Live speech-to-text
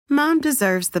Mom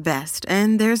deserves the best,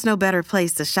 and there's no better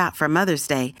place to shop for Mother's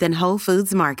Day than Whole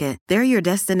Foods Market. They're your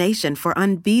destination for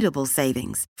unbeatable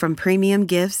savings, from premium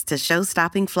gifts to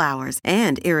show-stopping flowers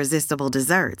and irresistible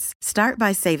desserts. Start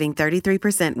by saving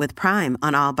 33% with Prime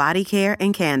on all body care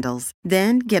and candles.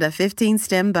 Then get a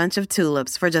 15-stem bunch of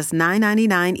tulips for just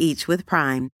 $9.99 each with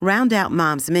Prime. Round out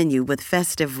Mom's menu with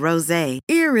festive rosé,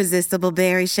 irresistible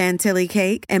berry chantilly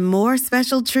cake, and more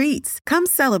special treats. Come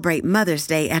celebrate Mother's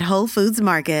Day at Whole Foods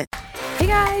Market. Hey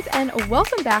guys, and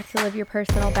welcome back to Live Your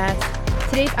Personal Best.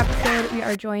 Today's episode, we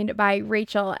are joined by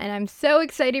Rachel, and I'm so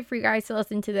excited for you guys to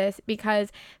listen to this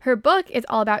because her book is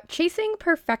all about chasing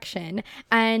perfection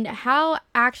and how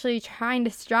actually trying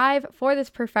to strive for this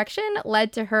perfection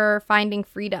led to her finding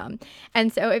freedom.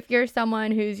 And so if you're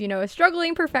someone who's, a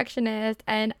struggling perfectionist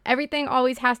and everything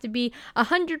always has to be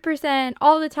 100%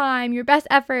 all the time, your best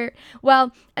effort,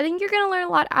 well, I think you're going to learn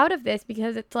a lot out of this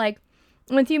because it's like,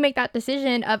 once you make that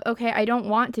decision of, okay, I don't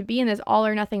want to be in this all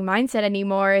or nothing mindset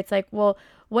anymore, it's like, well,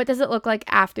 what does it look like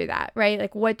after that, right?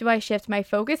 Like, what do I shift my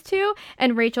focus to?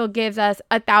 And Rachel gives us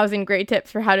 1,000 great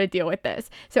tips for how to deal with this.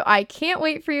 So I can't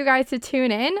wait for you guys to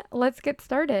tune in. Let's get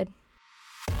started.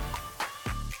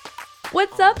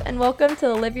 What's up, and welcome to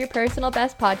the Live Your Personal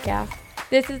Best podcast.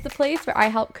 This is the place where I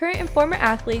help current and former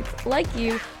athletes like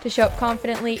you to show up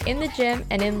confidently in the gym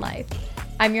and in life.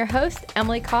 I'm your host,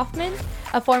 Emily Kaufman,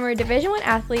 a former Division I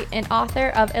athlete and author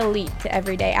of Elite to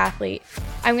Everyday Athlete.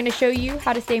 I'm going to show you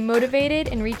how to stay motivated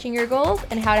in reaching your goals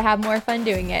and how to have more fun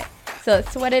doing it. So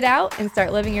let's sweat it out and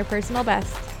start living your personal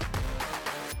best.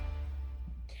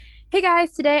 Hey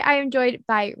guys, today I am joined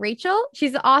by Rachel.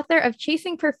 She's the author of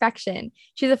Chasing Perfection.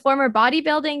 She's a former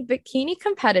bodybuilding bikini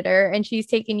competitor, and she's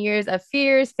taken years of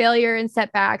fears, failure, and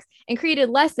setbacks and created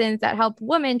lessons that help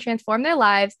women transform their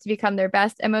lives to become their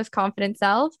best and most confident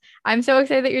selves. I'm so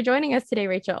excited that you're joining us today,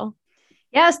 Rachel.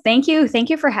 Yes, thank you. Thank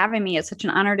you for having me. It's such an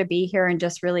honor to be here and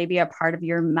just really be a part of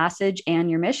your message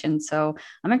and your mission. So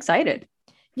I'm excited.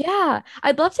 Yeah,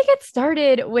 I'd love to get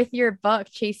started with your book,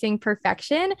 Chasing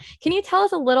Perfection. Can you tell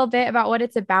us a little bit about what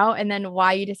it's about and then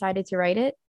why you decided to write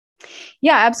it?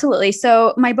 Yeah, absolutely.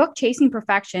 So my book, Chasing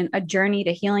Perfection, A Journey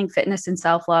to Healing, Fitness, and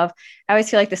Self-Love, I always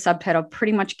feel like the subtitle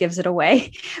pretty much gives it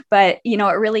away. But, it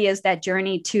really is that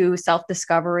journey to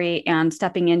self-discovery and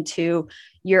stepping into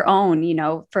your own,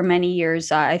 for many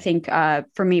years, I think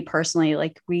for me personally,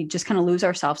 like we just kind of lose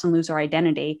ourselves and lose our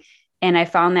identity. And I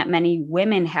found that many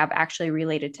women have actually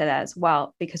related to that as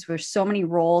well, because there's so many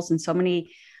roles and so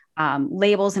many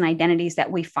labels and identities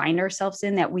that we find ourselves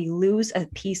in that we lose a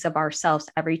piece of ourselves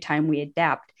every time we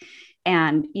adapt.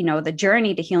 And, the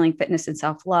journey to healing, fitness, and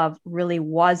self-love really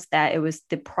was that. It was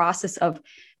the process of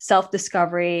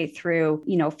self-discovery through,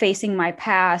 facing my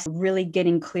past, really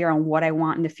getting clear on what I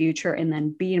want in the future, and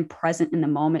then being present in the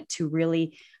moment to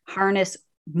really harness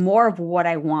more of what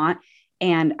I want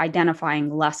and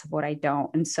identifying less of what I don't.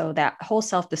 And so that whole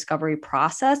self-discovery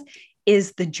process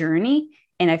is the journey.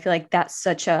 And I feel like that's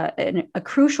such a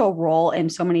crucial role in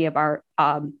so many of our,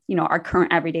 our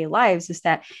current everyday lives, is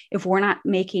that if we're not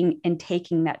making and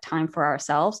taking that time for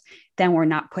ourselves, then we're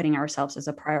not putting ourselves as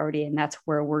a priority. And that's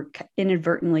where we're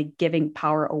inadvertently giving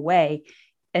power away,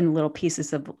 and little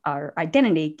pieces of our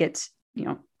identity gets,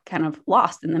 kind of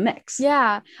lost in the mix.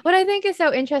 Yeah. What I think is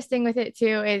so interesting with it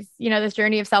too is, this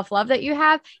journey of self-love that you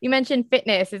have. You mentioned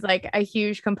fitness is like a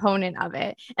huge component of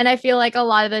it. And I feel like a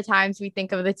lot of the times we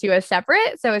think of the two as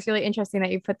separate. So it's really interesting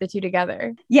that you put the two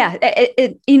together. Yeah.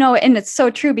 And it's so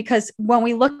true, because when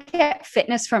we look at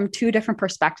fitness from two different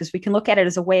perspectives, we can look at it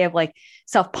as a way of like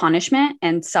self-punishment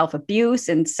and self-abuse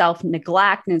and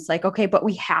self-neglect. And it's like, okay, but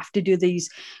we have to do these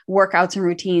workouts and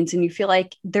routines. And you feel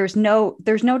like there's no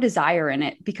desire in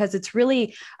it, because it's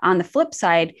really on the flip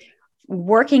side,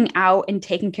 working out and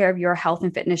taking care of your health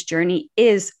and fitness journey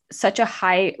is such a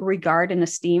high regard and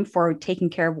esteem for taking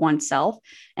care of oneself.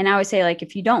 And I would say, like,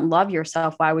 if you don't love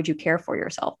yourself, why would you care for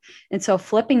yourself? And so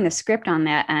flipping the script on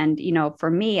that. And, for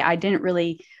me, I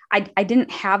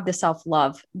didn't have the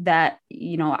self-love that,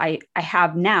 I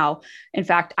have now. In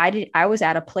fact, I was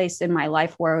at a place in my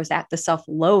life where I was at the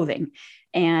self-loathing,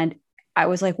 and I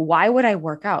was like, why would I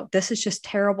work out? This is just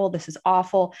terrible. This is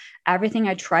awful. Everything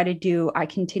I try to do, I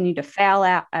continue to fail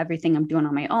at. Everything I'm doing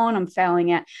on my own, I'm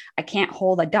failing at. I can't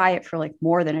hold a diet for like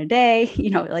more than a day.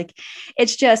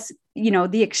 It's just,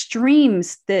 the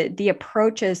extremes, the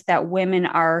approaches that women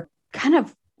are kind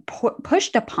of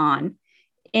pushed upon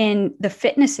in the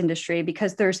fitness industry,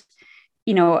 because there's,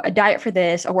 a diet for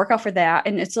this, a workout for that.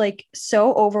 And it's like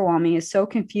so overwhelming. It's so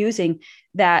confusing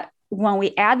that when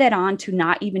we add that on to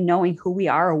not even knowing who we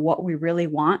are or what we really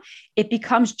want, it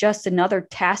becomes just another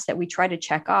task that we try to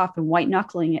check off and white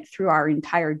knuckling it through our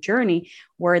entire journey,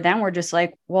 where then we're just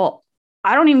like, well,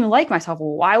 I don't even like myself.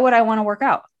 Why would I want to work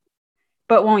out?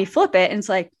 But when we flip it, and it's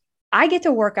like, I get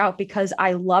to work out because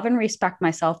I love and respect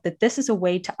myself, that this is a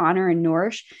way to honor and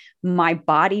nourish my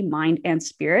body, mind, and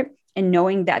spirit. And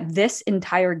knowing that this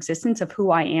entire existence of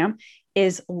who I am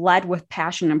is led with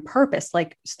passion and purpose,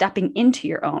 like stepping into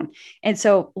your own. And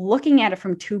so looking at it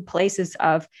from two places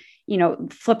of,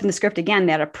 flipping the script again,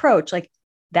 that approach, like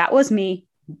that was me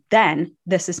then,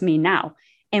 this is me now.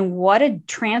 And what a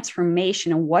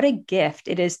transformation and what a gift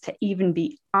it is to even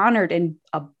be honored and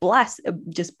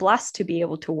just blessed to be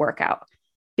able to work out.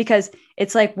 Because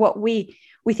it's like what we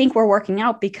think we're working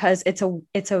out because it's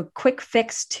a quick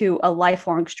fix to a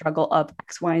lifelong struggle of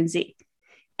X, Y, and Z.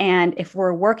 And if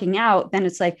we're working out, then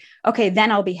it's like, okay,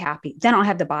 then I'll be happy. Then I'll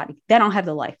have the body. Then I'll have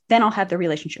the life. Then I'll have the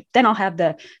relationship. Then I'll have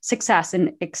the success,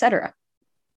 and et cetera.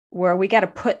 Where we got to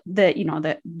put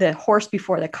the horse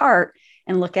before the cart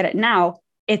and look at it now.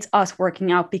 It's us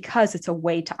working out because it's a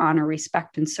way to honor,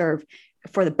 respect, and serve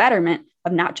for the betterment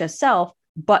of not just self,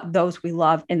 but those we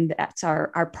love. And that's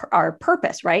our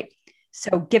purpose, right?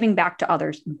 So giving back to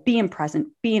others, being present,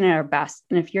 being at our best.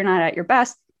 And if you're not at your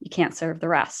best, you can't serve the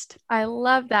rest. I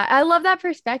love that. I love that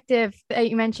perspective that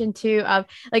you mentioned too, of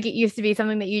like, it used to be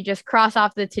something that you just cross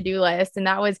off the to-do list. And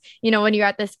that was, when you're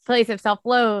at this place of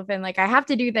self-loathe and like, I have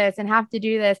to do this and have to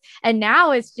do this. And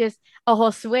now it's just a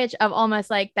whole switch of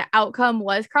almost like the outcome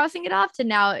was crossing it off to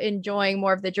now enjoying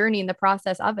more of the journey and the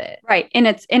process of it. Right. And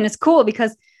it's cool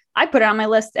because I put it on my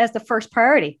list as the first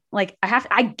priority. Like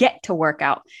I get to work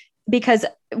out. Because,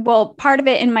 part of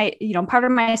it in my, part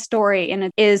of my story and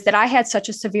it is that I had such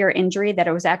a severe injury that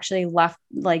it was actually left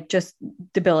like just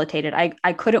debilitated.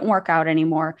 I couldn't work out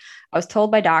anymore. I was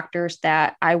told by doctors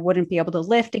that I wouldn't be able to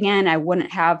lift again. I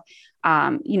wouldn't have,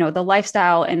 the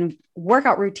lifestyle and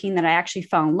workout routine that I actually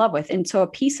fell in love with. And so a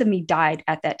piece of me died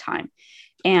at that time.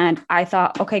 And I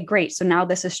thought, okay, great. So now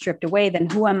this is stripped away. Then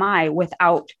who am I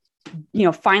without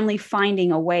finally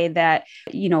finding a way that,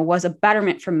 was a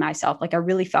betterment for myself. Like I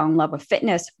really fell in love with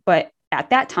fitness, but at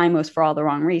that time it was for all the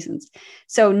wrong reasons.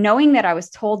 So knowing that I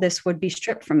was told this would be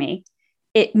stripped from me,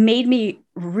 it made me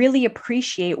really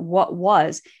appreciate what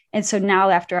was. And so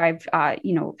now after I've,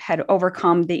 had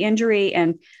overcome the injury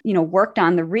and, worked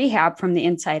on the rehab from the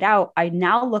inside out, I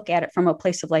now look at it from a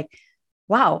place of like,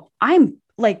 wow, I'm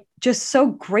like just so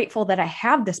grateful that I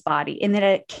have this body and that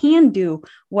it can do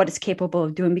what it's capable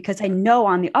of doing, because I know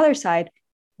on the other side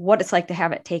what it's like to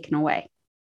have it taken away.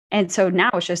 And so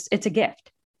now it's a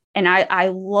gift. And I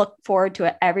look forward to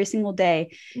it every single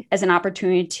day as an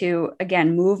opportunity to,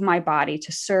 again, move my body,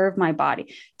 to serve my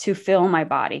body, to fill my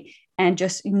body, and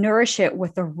just nourish it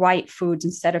with the right foods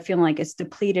instead of feeling like it's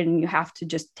depleted and you have to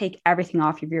just take everything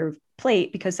off of your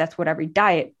plate, because that's what every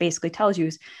diet basically tells you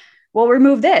is, well,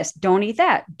 remove this, don't eat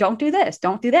that, don't do this,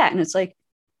 don't do that. And it's like,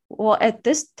 well, at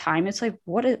this time, it's like,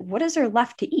 what is there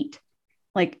left to eat?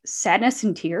 Like sadness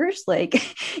and tears, like,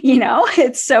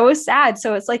 it's so sad.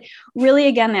 So it's like really,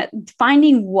 again, that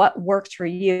finding what works for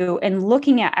you and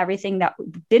looking at everything that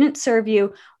didn't serve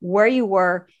you, where you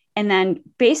were, and then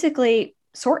basically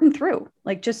sorting through,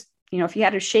 like, just, if you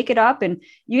had to shake it up and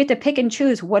you get to pick and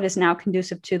choose what is now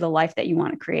conducive to the life that you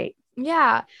want to create.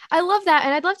 Yeah, I love that.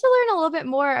 And I'd love to learn a little bit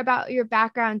more about your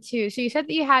background too. So you said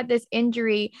that you had this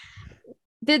injury.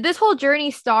 Did this whole journey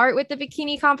start with the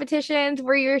bikini competitions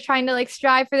where you were trying to like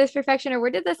strive for this perfection, or where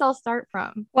did this all start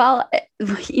from? Well,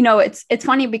 it's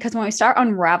funny because when we start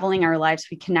unraveling our lives,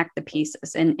 we connect the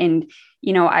pieces and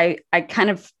I kind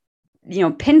of,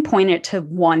 pinpoint it to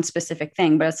one specific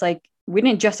thing, but it's like, we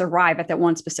didn't just arrive at that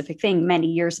one specific thing many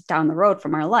years down the road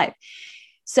from our life.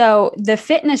 So the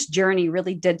fitness journey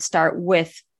really did start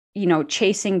with,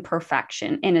 chasing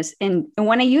perfection. And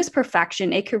when I use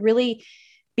perfection, it could really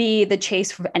be the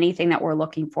chase for anything that we're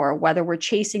looking for, whether we're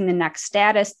chasing the next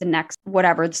status, the next,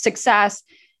 whatever, success,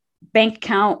 bank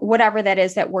account, whatever that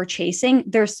is that we're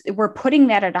chasing, we're putting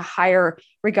that at a higher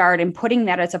regard and putting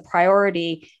that as a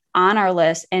priority on our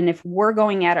list. And if we're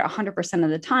going at it 100% of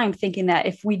the time, thinking that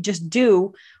if we just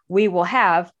do, we will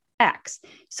have X.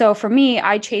 So for me,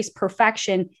 I chase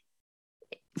perfection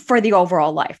for the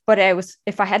overall life, but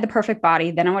if I had the perfect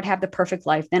body, then I would have the perfect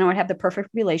life. Then I would have the perfect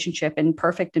relationship and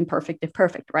perfect and perfect and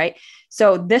perfect. Right.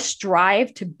 So this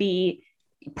drive to be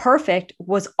perfect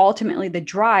was ultimately the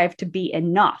drive to be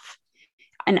enough.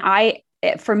 And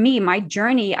for me, my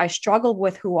journey, I struggled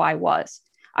with who I was.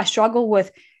 I struggled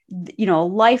with,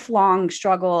 lifelong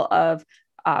struggle of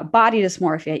body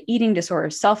dysmorphia, eating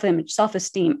disorders, self-image,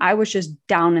 self-esteem. I was just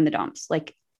down in the dumps.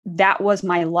 Like that was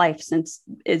my life since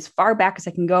as far back as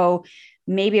I can go,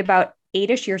 maybe about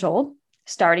 8ish years old,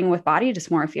 starting with body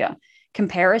dysmorphia,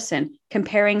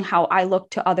 comparing how I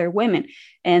look to other women.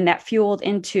 And that fueled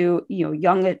into,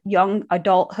 young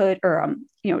adulthood or,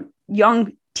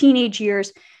 young teenage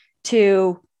years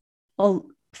to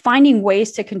finding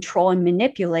ways to control and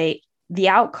manipulate the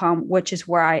outcome, which is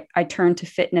where I turned to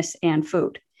fitness and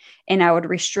food. And I would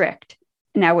restrict,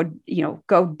 and I would,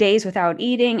 go days without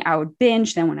eating. I would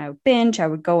binge. Then when I would binge, I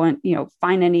would go and,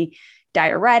 find any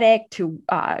diuretic to,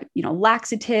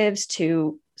 laxatives,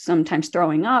 to sometimes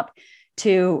throwing up,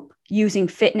 to using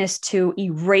fitness to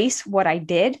erase what I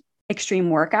did, extreme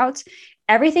workouts.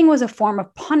 Everything was a form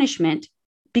of punishment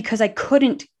because I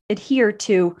couldn't adhere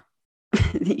to,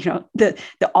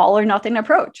 the all or nothing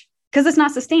approach, because it's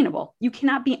not sustainable. You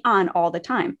cannot be on all the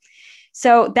time.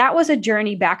 So that was a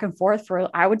journey back and forth for,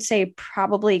 I would say,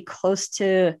 probably close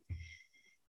to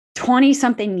 20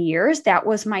 something years. That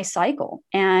was my cycle.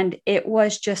 And it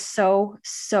was just so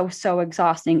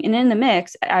exhausting. And in the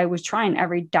mix, I was trying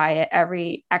every diet,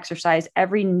 every exercise,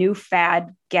 every new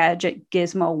fad, gadget,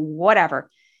 gizmo, whatever.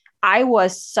 I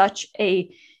was such I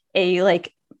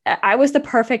was the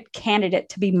perfect candidate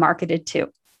to be marketed to.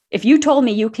 If you told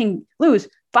me you can lose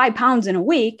 5 pounds in a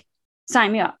week,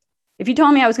 sign me up. If you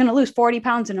told me I was going to lose 40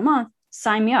 pounds in a month,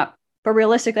 sign me up. But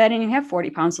realistically, I didn't even have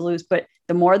 40 pounds to lose, but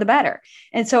the more, the better.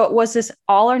 And so it was this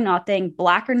all or nothing,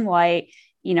 black and white,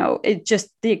 it just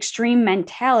the extreme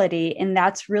mentality. And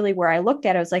that's really where I looked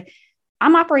at it. I was like,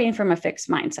 I'm operating from a fixed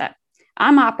mindset.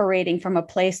 I'm operating from a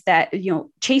place that,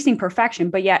 chasing perfection,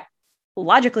 but yet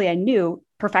logically I knew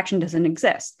perfection doesn't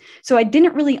exist. So I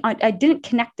didn't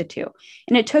connect the two.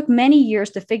 And it took many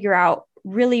years to figure out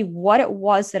really what it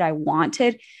was that I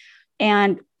wanted.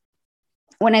 And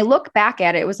when I look back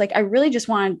at it, it was like, I really just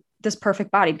wanted this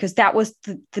perfect body, because that was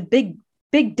the big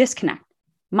disconnect.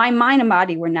 My mind and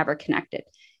body were never connected.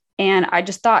 And I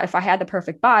just thought if I had the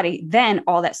perfect body, then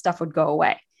all that stuff would go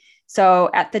away. So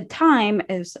at the time,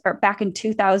 back in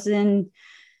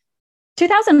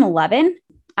 2011,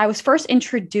 I was first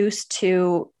introduced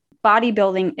to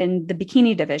bodybuilding in the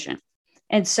bikini division.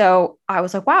 And so I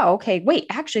was like, wow, okay, wait,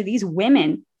 actually, these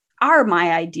women are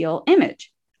my ideal image.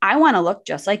 I want to look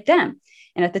just like them.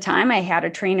 And at the time, I had a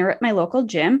trainer at my local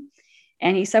gym,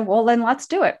 and he said, well, then let's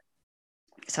do it.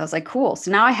 So I was like, cool.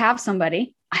 So now I have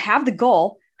somebody, I have the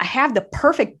goal, I have the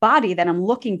perfect body that I'm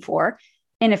looking for.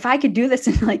 And if I could do this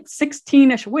in like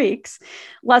 16-ish weeks,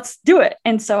 let's do it.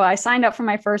 And so I signed up for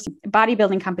my first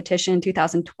bodybuilding competition in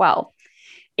 2012.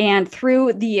 And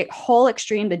through the whole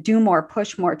extreme, the do more,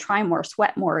 push more, try more,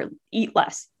 sweat more, eat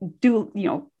less, do,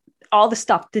 all the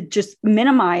stuff to just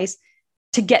minimize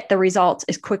to get the results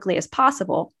as quickly as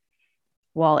possible.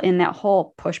 Well, in that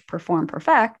whole push, perform,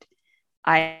 perfect,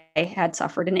 I had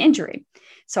suffered an injury.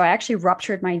 So I actually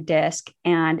ruptured my disc,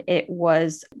 and it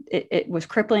was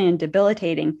crippling and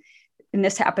debilitating. And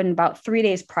this happened about 3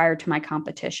 days prior to my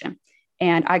competition.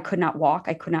 And I could not walk.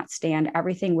 I could not stand.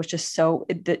 Everything was just so,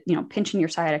 pinching your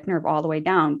sciatic nerve all the way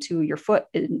down to your foot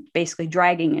and basically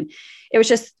dragging. And it was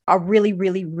just a really,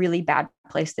 really, really bad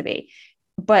place to be.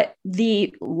 But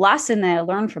the lesson that I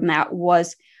learned from that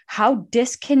was how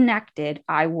disconnected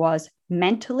I was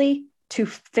mentally to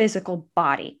physical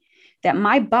body, that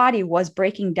my body was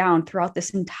breaking down throughout this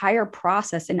entire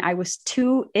process. And I was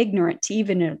too ignorant to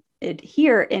even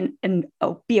adhere and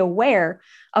be aware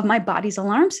of my body's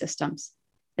alarm systems.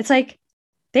 It's like,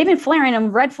 they've been flaring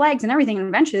them red flags and everything. And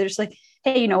eventually they're just like,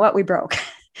 hey, you know what? We broke.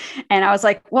 And I was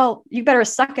like, well, you better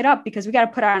suck it up, because we got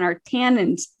to put on our tan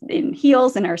and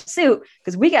heels and our suit,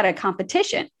 because we got a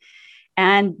competition.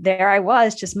 And there I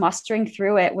was, just mustering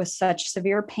through it with such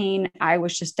severe pain. I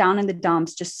was just down in the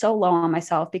dumps, just so low on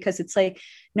myself, because it's like,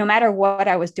 no matter what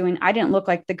I was doing, I didn't look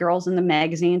like the girls in the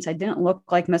magazines. I didn't look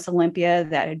like Miss Olympia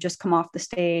that had just come off the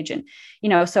stage. And,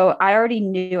 so I already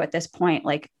knew at this point,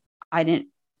 like, I didn't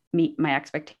meet my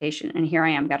expectation. And here I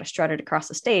am, got to strut it across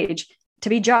the stage to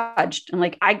be judged. And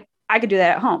like, I could do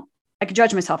that at home. I could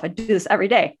judge myself. I do this every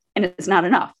day, and it's not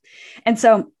enough. And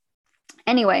so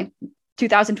anyway,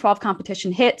 2012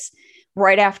 competition hits.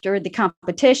 Right after the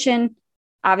competition,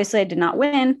 obviously I did not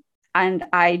win. And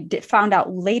I found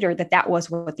out later that was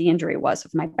what the injury was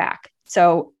of my back.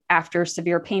 So after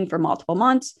severe pain for multiple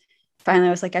months, finally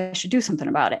I was like, I should do something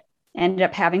about it. I ended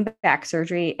up having back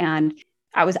surgery, and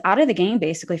I was out of the game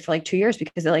basically for like 2 years,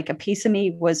 because like a piece of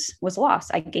me was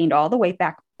lost. I gained all the weight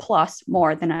back, plus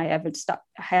more than I ever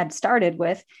had started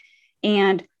with.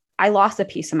 And I lost a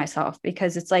piece of myself,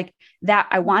 because it's like that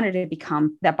I wanted to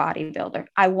become that bodybuilder.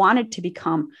 I wanted to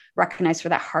become recognized for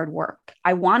that hard work.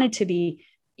 I wanted to be,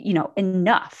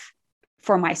 enough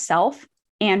for myself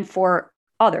and for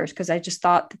others, because I just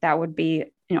thought that would be,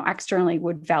 externally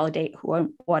would validate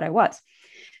what I was.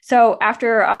 So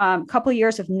after a couple of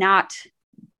years of not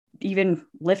even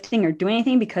lifting or doing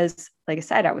anything, because like I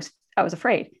said, I was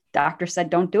afraid. Doctor said,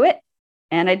 don't do it.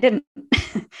 And I didn't.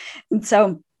 And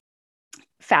so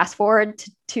fast forward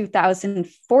to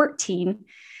 2014.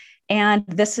 And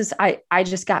this is, I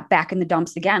just got back in the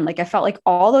dumps again. Like I felt like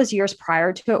all those years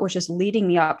prior to it was just leading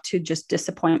me up to just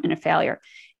disappointment and failure.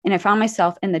 And I found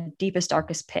myself in the deepest,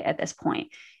 darkest pit at this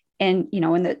point. And,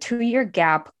 in the 2-year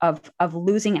gap of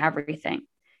losing everything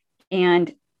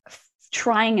and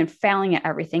trying and failing at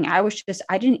everything, I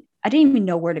didn't even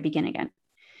know where to begin again.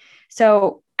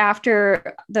 So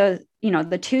after the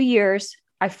 2 years,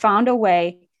 I found a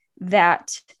way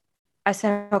that I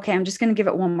said, okay, I'm just going to give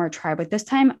it one more try, but this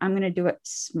time I'm going to do it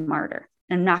smarter.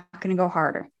 I'm not going to go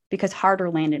harder, because harder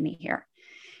landed me here.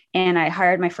 And I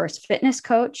hired my first fitness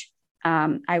coach.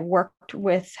 I worked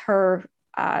with her,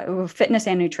 fitness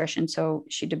and nutrition. So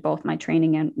she did both my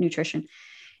training and nutrition.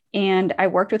 And I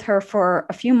worked with her for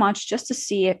a few months just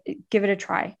to give it a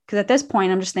try. Because at this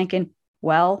point, I'm just thinking,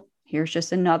 well, here's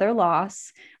just another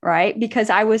loss, right? Because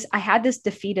I had this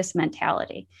defeatist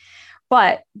mentality.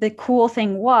 But the cool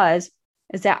thing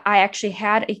is that I actually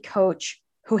had a coach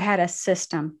who had a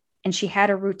system, and she had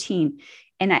a routine,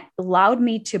 and it allowed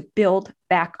me to build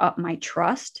back up my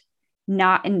trust,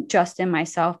 not just in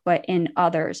myself, but in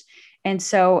others. And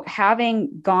so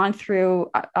having gone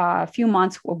through a few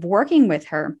months of working with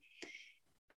her,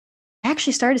 I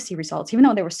actually started to see results, even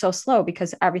though they were so slow,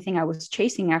 because everything I was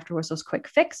chasing after was those quick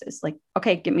fixes. Like,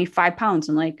 okay, give me 5 pounds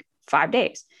in like 5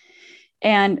 days.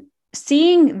 And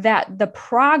seeing that the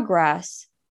progress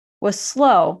was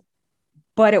slow,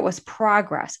 but it was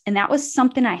progress. And that was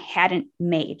something I hadn't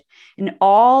made in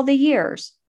all the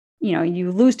years.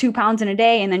 You lose 2 pounds in a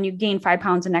day and then you gain 5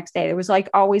 pounds the next day. It was like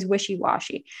always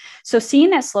wishy-washy. So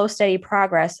seeing that slow, steady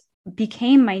progress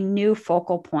became my new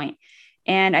focal point.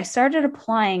 And I started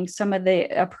applying some of the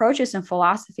approaches and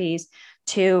philosophies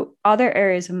to other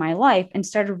areas of my life, and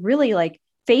started really like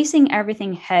facing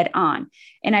everything head on.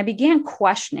 And I began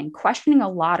questioning a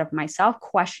lot of myself,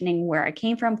 questioning where I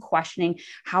came from, questioning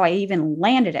how I even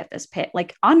landed at this pit,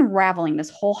 like unraveling this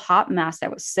whole hot mess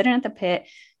that was sitting at the pit,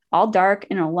 all dark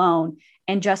and alone,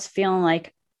 and just feeling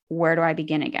like, where do I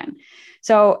begin again?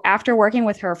 So after working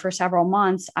with her for several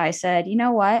months, I said, you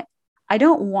know what? I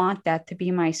don't want that to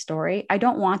be my story. I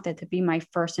don't want that to be my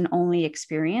first and only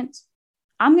experience.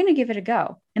 I'm going to give it a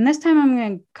go. And this time I'm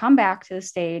going to come back to the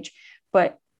stage,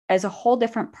 but as a whole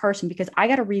different person, because I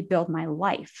got to rebuild my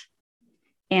life,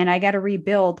 and I got to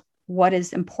rebuild what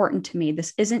is important to me.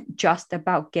 This isn't just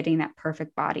about getting that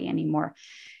perfect body anymore.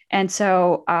 And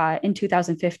so in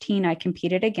 2015, I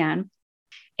competed again.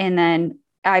 And then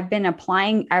I've been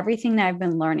applying everything that I've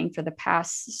been learning for the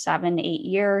past 7, 8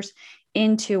 years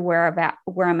into where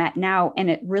I'm at now. And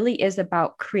it really is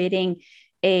about creating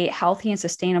a healthy and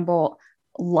sustainable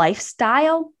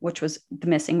lifestyle, which was the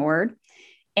missing word.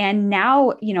 And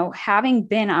now, having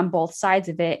been on both sides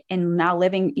of it and now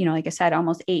living, like I said,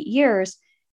 almost 8 years,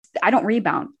 I don't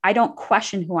rebound. I don't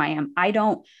question who I am. I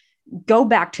don't go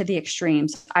back to the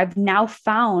extremes. I've now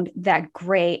found that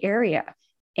gray area.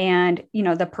 And,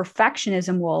 the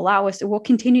perfectionism will allow us, we'll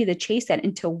continue to chase that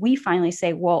until we finally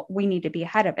say, well, we need to be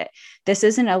ahead of it. This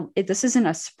isn't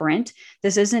a sprint.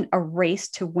 This isn't a race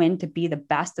to win, to be the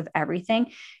best of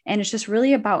everything. And it's just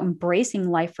really about embracing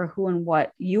life for who and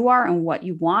what you are and what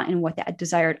you want and what that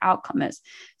desired outcome is.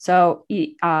 So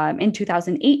in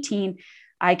 2018,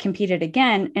 I competed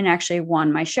again and actually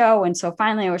won my show. And so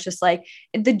finally I was just like,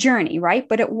 the journey, right?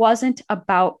 But it wasn't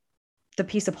about the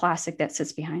piece of plastic that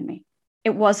sits behind me.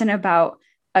 It wasn't about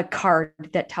a card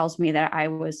that tells me that I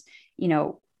was,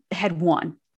 had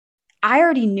won. I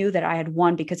already knew that I had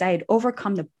won because I had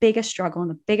overcome the biggest struggle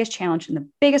and the biggest challenge and the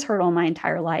biggest hurdle in my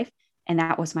entire life. And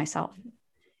that was myself.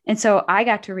 And so I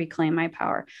got to reclaim my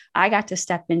power. I got to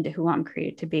step into who I'm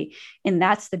created to be. And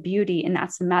that's the beauty. And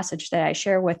that's the message that I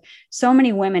share with so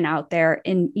many women out there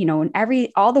in,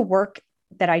 all the work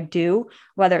that I do,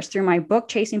 whether it's through my book,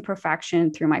 Chasing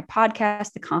Perfection, through my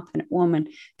podcast, The Confident Woman,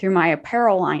 through my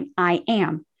apparel line, I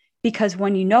am. Because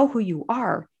when you know who you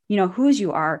are, you know whose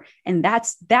you are. And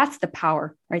that's the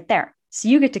power right there. So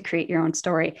you get to create your own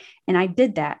story. And I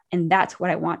did that. And that's what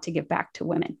I want to give back to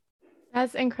women.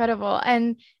 That's incredible.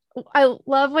 And I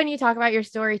love when you talk about your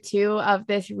story too, of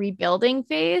this rebuilding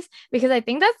phase, because I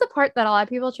think that's the part that a lot of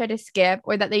people try to skip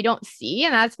or that they don't see.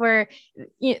 And that's where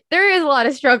there is a lot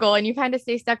of struggle, and you kind of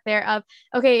stay stuck there of,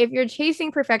 okay, if you're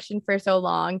chasing perfection for so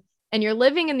long and you're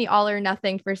living in the all or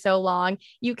nothing for so long,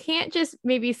 you can't just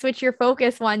maybe switch your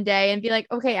focus one day and be like,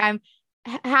 okay, I'm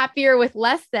happier with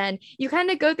less than, you kind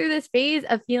of go through this phase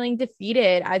of feeling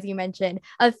defeated, as you mentioned,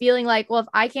 of feeling like, well, if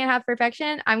I can't have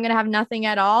perfection, I'm going to have nothing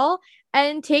at all.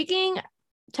 And taking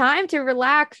time to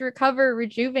relax, recover,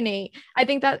 rejuvenate. I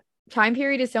think that time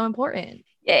period is so important.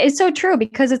 It's so true,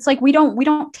 because it's like we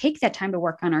don't take that time to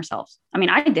work on ourselves. I mean,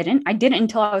 I didn't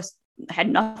until I had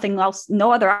nothing else,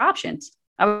 no other options.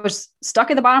 I was stuck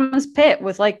at the bottom of this pit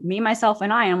with like me, myself,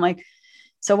 and I. And I'm like,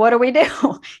 so what do we do?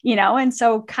 And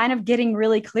so kind of getting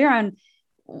really clear on,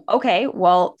 okay,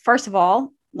 well, first of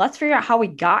all, let's figure out how we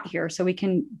got here so we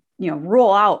can,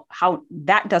 rule out how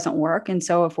that doesn't work. And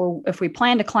so if we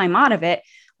plan to climb out of it,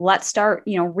 let's start,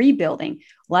 rebuilding.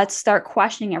 Let's start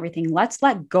questioning everything. Let's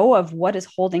let go of what is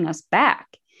holding us back.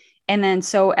 And then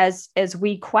so as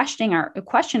we question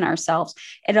ourselves,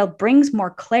 it brings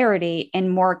more clarity and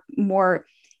more,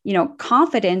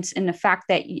 confidence in the fact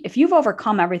that if you've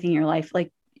overcome everything in your life,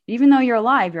 like even though you're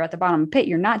alive, you're at the bottom of the pit,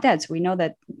 you're not dead. So we know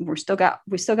that we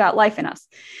still got life in us.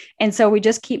 And so we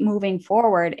just keep moving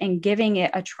forward and giving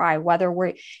it a try, whether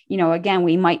we're, again,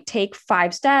 we might take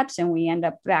 5 steps and we end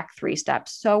up back 3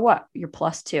 steps. So what? You're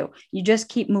 +2. You just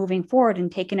keep moving forward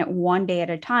and taking it one day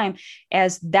at a time,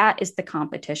 as that is the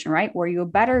competition, right? Where you're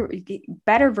a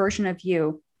better version of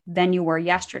you than you were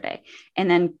yesterday. And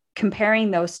then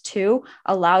comparing those two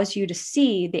allows you to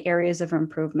see the areas of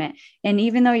improvement. And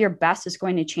even though your best is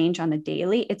going to change on the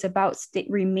daily, it's about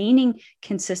remaining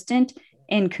consistent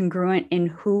and congruent in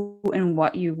who and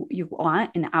what you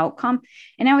want and the outcome.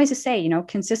 And I always just say,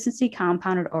 consistency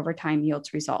compounded over time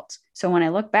yields results. So when I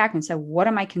look back and say, what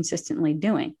am I consistently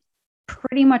doing?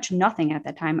 Pretty much nothing at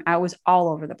that time. I was all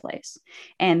over the place.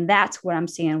 And that's what I'm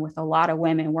seeing with a lot of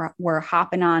women. We're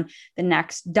hopping on the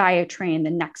next diet train, the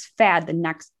next fad, the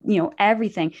next,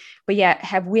 everything. But yet,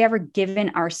 have we ever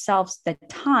given ourselves the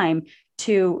time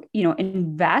to,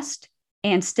 invest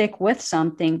and stick with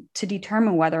something to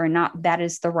determine whether or not that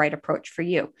is the right approach for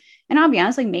you? And I'll be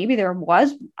honest, like maybe there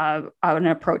was an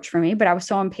approach for me, but I was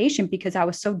so impatient because I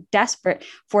was so desperate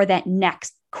for that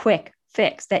next quick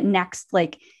fix, that next,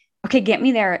 like, okay, get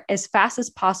me there as fast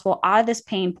as possible, out of this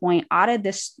pain point, out of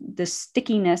this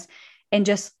stickiness, and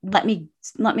just let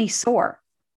me soar.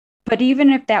 But even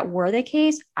if that were the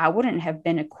case, I wouldn't have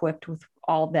been equipped with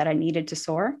all that I needed to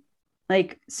soar.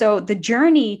 So the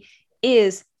journey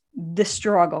is the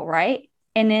struggle, right?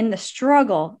 And in the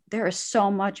struggle, there is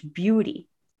so much beauty,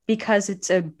 because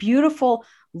it's a beautiful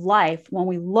life when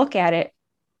we look at it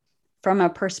from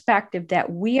a perspective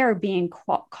that we are being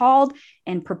called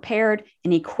and prepared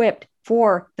and equipped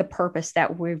for the purpose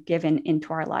that we've given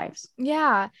into our lives.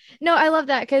 Yeah. No, I love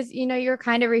that, because, you're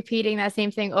kind of repeating that same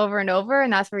thing over and over,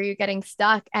 and that's where you're getting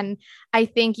stuck. And I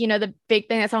think, the big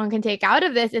thing that someone can take out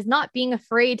of this is not being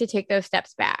afraid to take those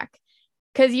steps back.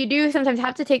 Because you do sometimes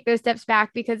have to take those steps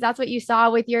back, because that's what you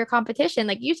saw with your competition.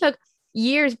 Like you took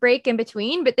years break in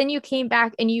between, but then you came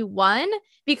back and you won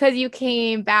because you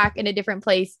came back in a different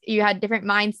place. You had different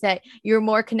mindset. You're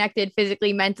more connected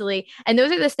physically, mentally. And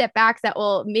those are the step backs that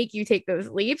will make you take those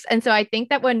leaps. And so I think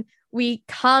that when we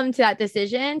come to that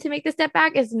decision to make the step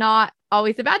back, is not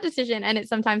always a bad decision. And it's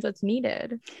sometimes what's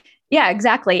needed. Yeah,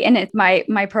 exactly. And it's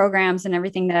my programs and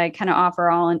everything that I kind of offer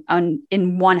all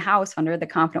in one house under the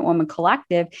Confident Woman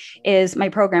Collective is my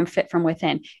program Fit From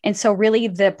Within. And so really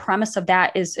the premise of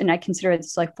that is, and I consider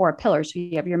it's like 4 pillars. So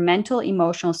you have your mental,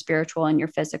 emotional, spiritual, and your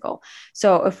physical.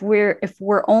 So if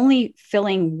we're only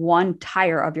filling one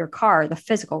tire of your car, the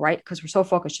physical, right? Because we're so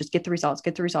focused, just get the results.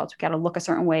 We got to look a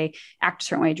certain way, act a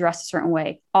certain way, dress a certain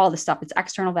way, all the stuff. It's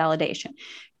external validation.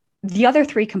 The other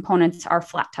 3 components are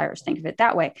flat tires. Think of it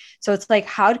that way. So it's like,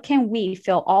 how can we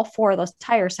fill all 4 of those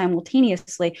tires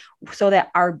simultaneously so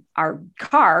that our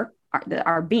car,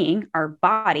 our being, our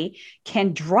body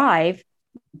can drive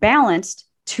balanced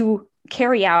to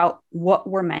carry out what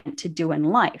we're meant to do in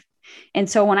life? And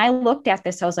so when I looked at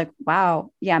this, I was like,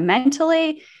 wow, yeah,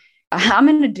 mentally, I'm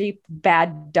in a deep,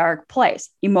 bad, dark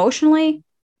place. Emotionally,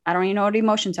 I don't even know what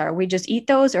emotions are. We just eat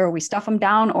those, or we stuff them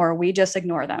down, or we just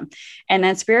ignore them. And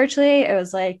then spiritually, it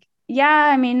was like, yeah,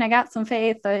 I mean, I got some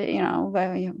faith,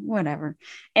 whatever.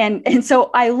 And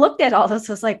so I looked at all this,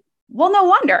 I was like, well, no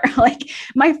wonder. Like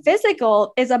my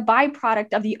physical is a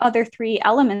byproduct of the other 3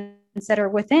 elements that are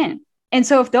within. And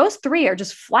so if those 3 are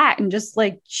just flat and just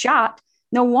like shot,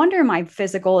 no wonder my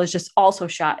physical is just also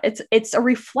shot. It's a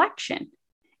reflection.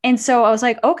 And so I was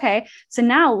like, okay, so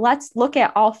now let's look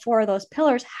at all 4 of those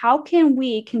pillars. How can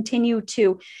we continue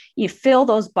to fill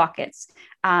those buckets?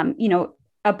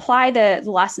 apply the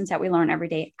lessons that we learn every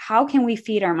day. How can we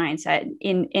feed our mindset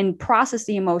in process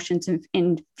the emotions and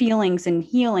in feelings and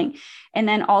healing? And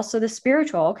then also the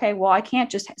spiritual. Okay, well, I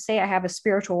can't just say I have a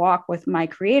spiritual walk with my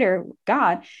creator,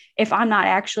 God, if I'm not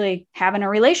actually having a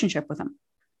relationship with him.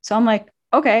 So I'm like,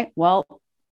 okay, well,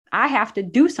 I have to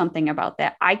do something about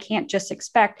that. I can't just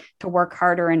expect to work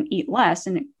harder and eat less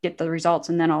and get the results,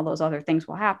 and then all those other things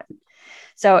will happen.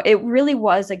 So it really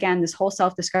was, again, this whole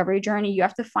self-discovery journey. You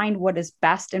have to find what is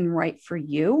best and right for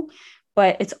you,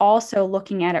 but it's also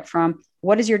looking at it from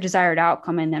what is your desired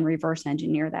outcome and then reverse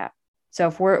engineer that. So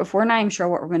if we're not even sure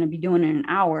what we're going to be doing in an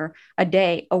hour, a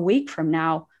day, a week from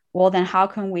now, well, then how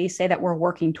can we say that we're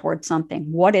working towards something?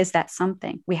 What is that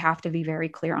something? We have to be very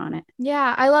clear on it.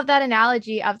 Yeah, I love that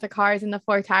analogy of the cars and the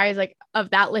four tires, like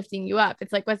of that lifting you up.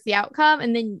 It's like, what's the outcome?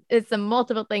 And then it's the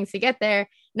multiple things to get there,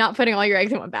 not putting all your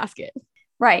eggs in one basket.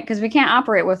 Right. Because we can't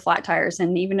operate with flat tires.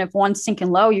 And even if one's sinking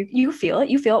low, you feel it.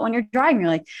 You feel it when you're driving. You're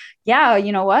like, yeah,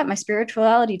 you know what? My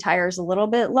spirituality tire is a little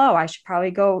bit low. I should probably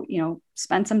go,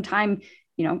 spend some time,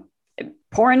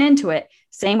 pouring into it.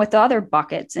 Same with the other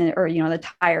buckets or, the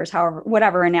tires, however,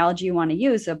 whatever analogy you want to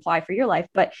use to apply for your life.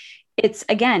 But it's,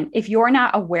 again, if you're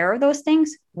not aware of those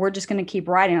things, we're just going to keep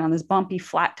riding on this bumpy,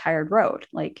 flat tired road.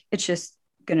 Like, it's just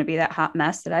going to be that hot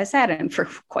mess that I sat in for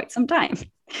quite some time.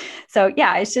 So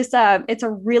yeah, it's just it's a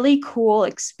really cool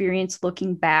experience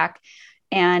looking back.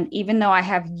 And even though I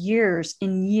have years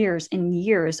and years and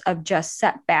years of just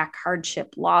setback,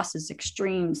 hardship, losses,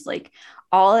 extremes, like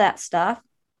all of that stuff,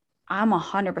 I'm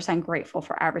 100% grateful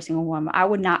for every single one. I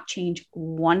would not change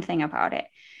one thing about it.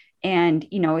 And,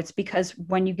 it's because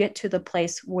when you get to the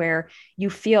place where you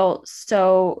feel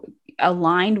so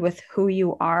aligned with who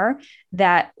you are,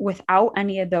 that without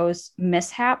any of those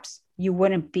mishaps, you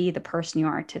wouldn't be the person you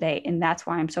are today. And that's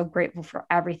why I'm so grateful for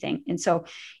everything. And so,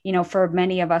 for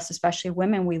many of us, especially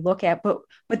women, we look at, but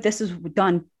this is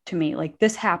done to me. Like,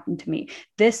 this happened to me.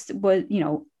 This was,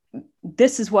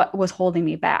 this is what was holding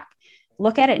me back.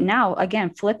 Look at it now,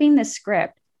 again, flipping the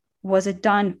script. Was it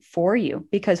done for you?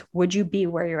 Because would you be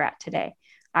where you're at today?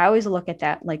 I always look at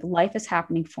that like life is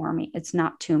happening for me. It's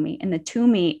not to me. And the to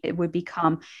me, it would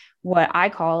become what I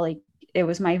call like, it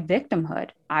was my victimhood.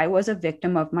 I was a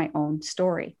victim of my own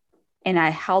story. And I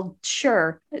held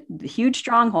the huge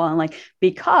stronghold on like,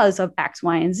 because of X,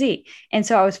 Y, and Z. And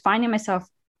so I was finding myself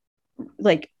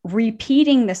like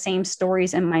repeating the same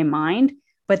stories in my mind,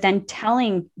 but then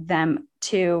telling them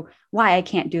to why I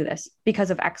can't do this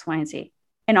because of X, Y, and Z.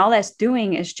 And all that's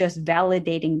doing is just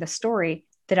validating the story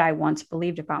that I once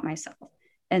believed about myself.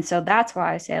 And so that's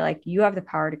why I say, like, you have the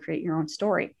power to create your own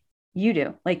story. You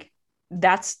do. Like,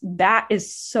 that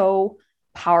is so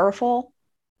powerful.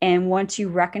 And once you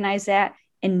recognize that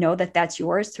and know that that's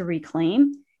yours to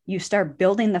reclaim, you start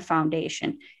building the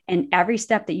foundation. And every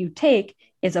step that you take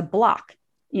is a block,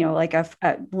 like a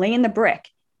laying the brick,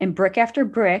 and brick after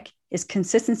brick is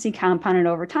consistency compounded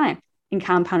over time, and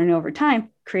compounding over time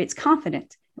creates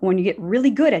confidence. When you get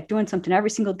really good at doing something every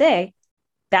single day,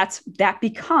 that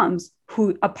becomes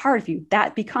a part of you.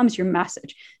 That becomes your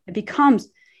message. It becomes,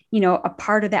 a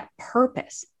part of that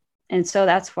purpose. And so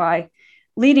that's why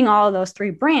leading all of those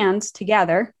three brands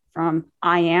together, from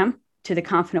I Am to The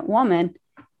Confident Woman,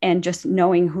 and just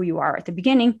knowing who you are at the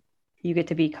beginning, you get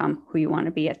to become who you want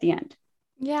to be at the end.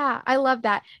 Yeah, I love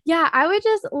that. Yeah, I would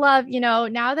just love,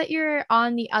 now that you're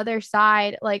on the other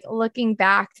side, like looking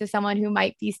back to someone who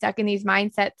might be stuck in these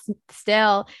mindsets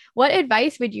still, what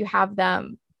advice would you have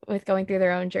them with going through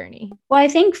their own journey? Well, I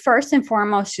think first and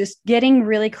foremost, just getting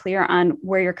really clear on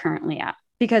where you're currently at,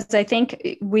 because I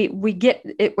think we get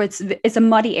it, it's a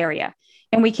muddy area.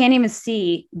 And we can't even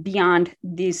see beyond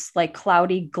these like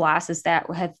cloudy glasses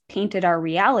that have painted our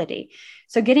reality.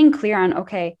 So getting clear on,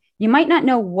 okay, you might not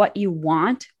know what you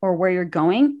want or where you're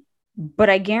going,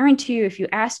 but I guarantee you,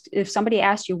 if somebody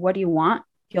asked you, what do you want?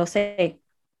 You'll say,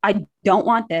 I don't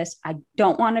want this. I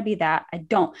don't want to be that. I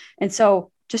don't. And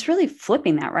so just really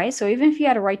flipping that, right? So even if you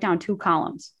had to write down 2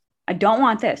 columns, I don't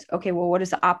want this. Okay, well, what is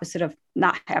the opposite of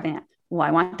not having it? Well,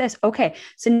 I want this. Okay.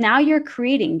 So now you're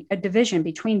creating a division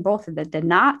between both of the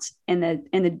nots and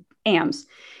the ams.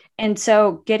 And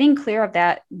so getting clear of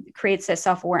that creates that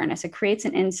self-awareness. It creates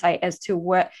an insight as to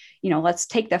what, let's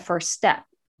take the first step.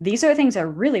 These are the things I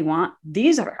really want.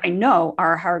 These I know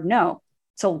are a hard no.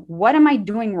 So what am I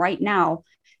doing right now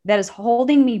that is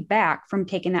holding me back from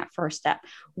taking that first step?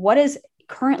 What is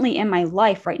currently in my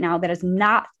life right now that is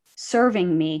not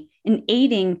serving me and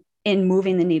aiding in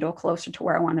moving the needle closer to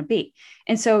where I want to be?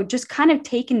 And so just kind of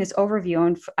taking this overview,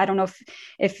 and I don't know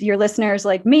if your listeners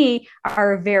like me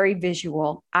are very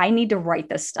visual, I need to write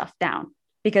this stuff down.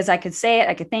 because I could say it,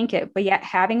 I could think it, but yet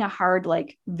having a hard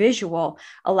like visual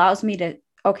allows me to,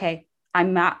 okay,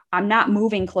 I'm not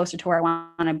moving closer to where I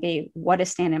want to be. What is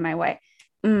standing in my way?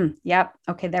 Yep.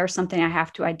 Okay. There's something I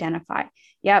have to identify.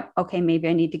 Yep. Okay. Maybe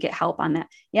I need to get help on that.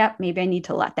 Yep. Maybe I need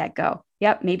to let that go.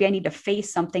 Yep. Maybe I need to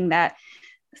face something that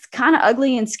is kind of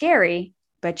ugly and scary,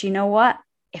 but you know what?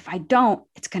 If I don't,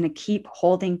 it's going to keep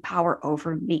holding power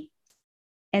over me.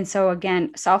 And so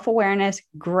again, self-awareness,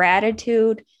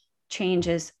 gratitude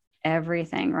changes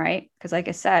everything, right? Because like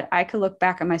I said, I could look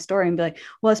back at my story and be like,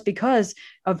 well, it's because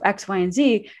of X, Y, and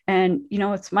Z. And,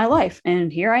 it's my life.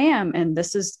 And here I am. And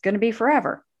this is going to be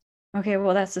forever. Okay,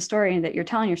 well, that's the story that you're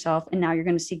telling yourself. And now you're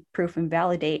going to seek proof and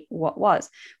validate what was.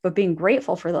 But being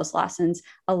grateful for those lessons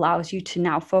allows you to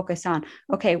now focus on,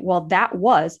 okay, well,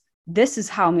 this is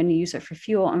how I'm going to use it for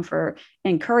fuel and for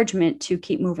encouragement to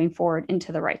keep moving forward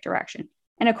into the right direction.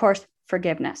 And of course,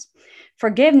 forgiveness.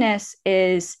 Forgiveness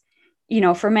is,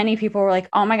 for many people, we're like,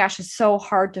 oh my gosh, it's so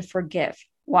hard to forgive.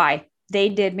 Why? They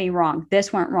did me wrong.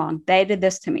 This went wrong. They did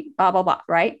this to me, blah, blah, blah,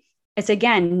 right? It's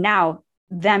again, now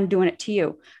them doing it to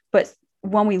you. But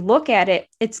when we look at it,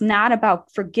 it's not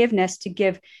about forgiveness to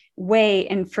give way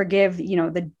and forgive,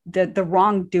 the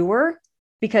wrongdoer,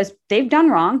 because they've done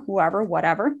wrong, whoever,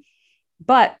 whatever.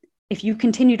 But if you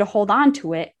continue to hold on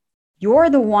to it, you're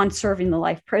the one serving the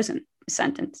life prison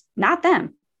sentence, not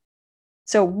them.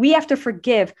 So we have to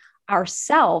forgive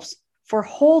ourselves for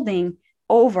holding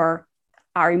over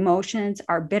our emotions,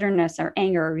 our bitterness, our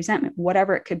anger, our resentment,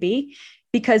 whatever it could be.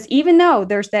 Because even though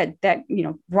there's that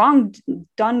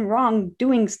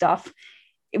wrongdoing stuff,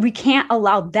 we can't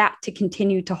allow that to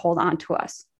continue to hold on to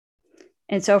us.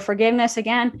 And so forgiveness,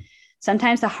 again,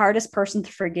 sometimes the hardest person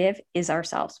to forgive is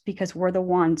ourselves, because we're the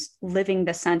ones living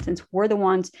the sentence. We're the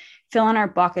ones filling our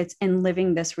buckets and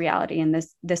living this reality and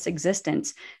this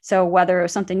existence. So whether it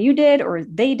was something you did or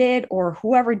they did or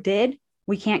whoever did,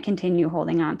 we can't continue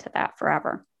holding on to that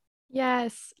forever.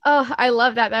 Yes. Oh, I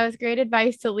love that. That was great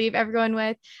advice to leave everyone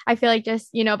with. I feel like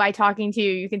just, by talking to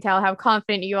you, you can tell how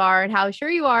confident you are and how sure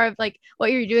you are of like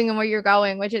what you're doing and where you're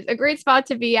going, which is a great spot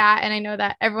to be at. And I know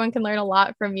that everyone can learn a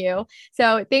lot from you.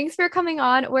 So thanks for coming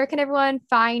on. Where can everyone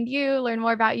find you, learn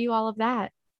more about you, all of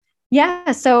that?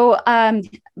 Yeah. So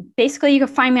basically, you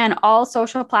can find me on all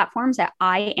social platforms at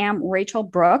I Am Rachel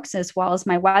Brooks, as well as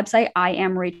my website,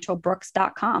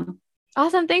 IamRachelBrooks.com.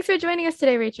 Awesome. Thanks for joining us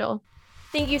today, Rachel.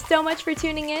 Thank you so much for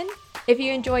tuning in. If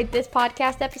you enjoyed this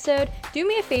podcast episode, do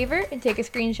me a favor and take a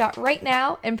screenshot right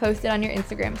now and post it on your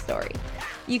Instagram story.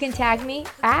 You can tag me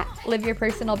at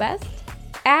LiveYourPersonalBest,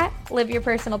 at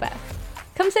LiveYourPersonalBest.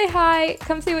 Come say hi,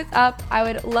 come say what's up. I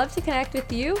would love to connect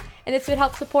with you, and this would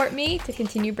help support me to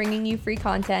continue bringing you free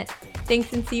content.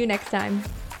 Thanks, and see you next time.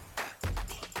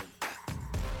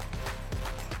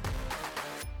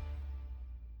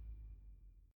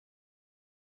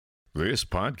 This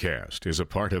podcast is a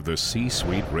part of the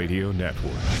C-Suite Radio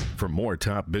Network. For more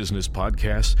top business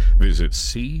podcasts, visit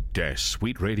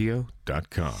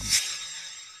c-suiteradio.com.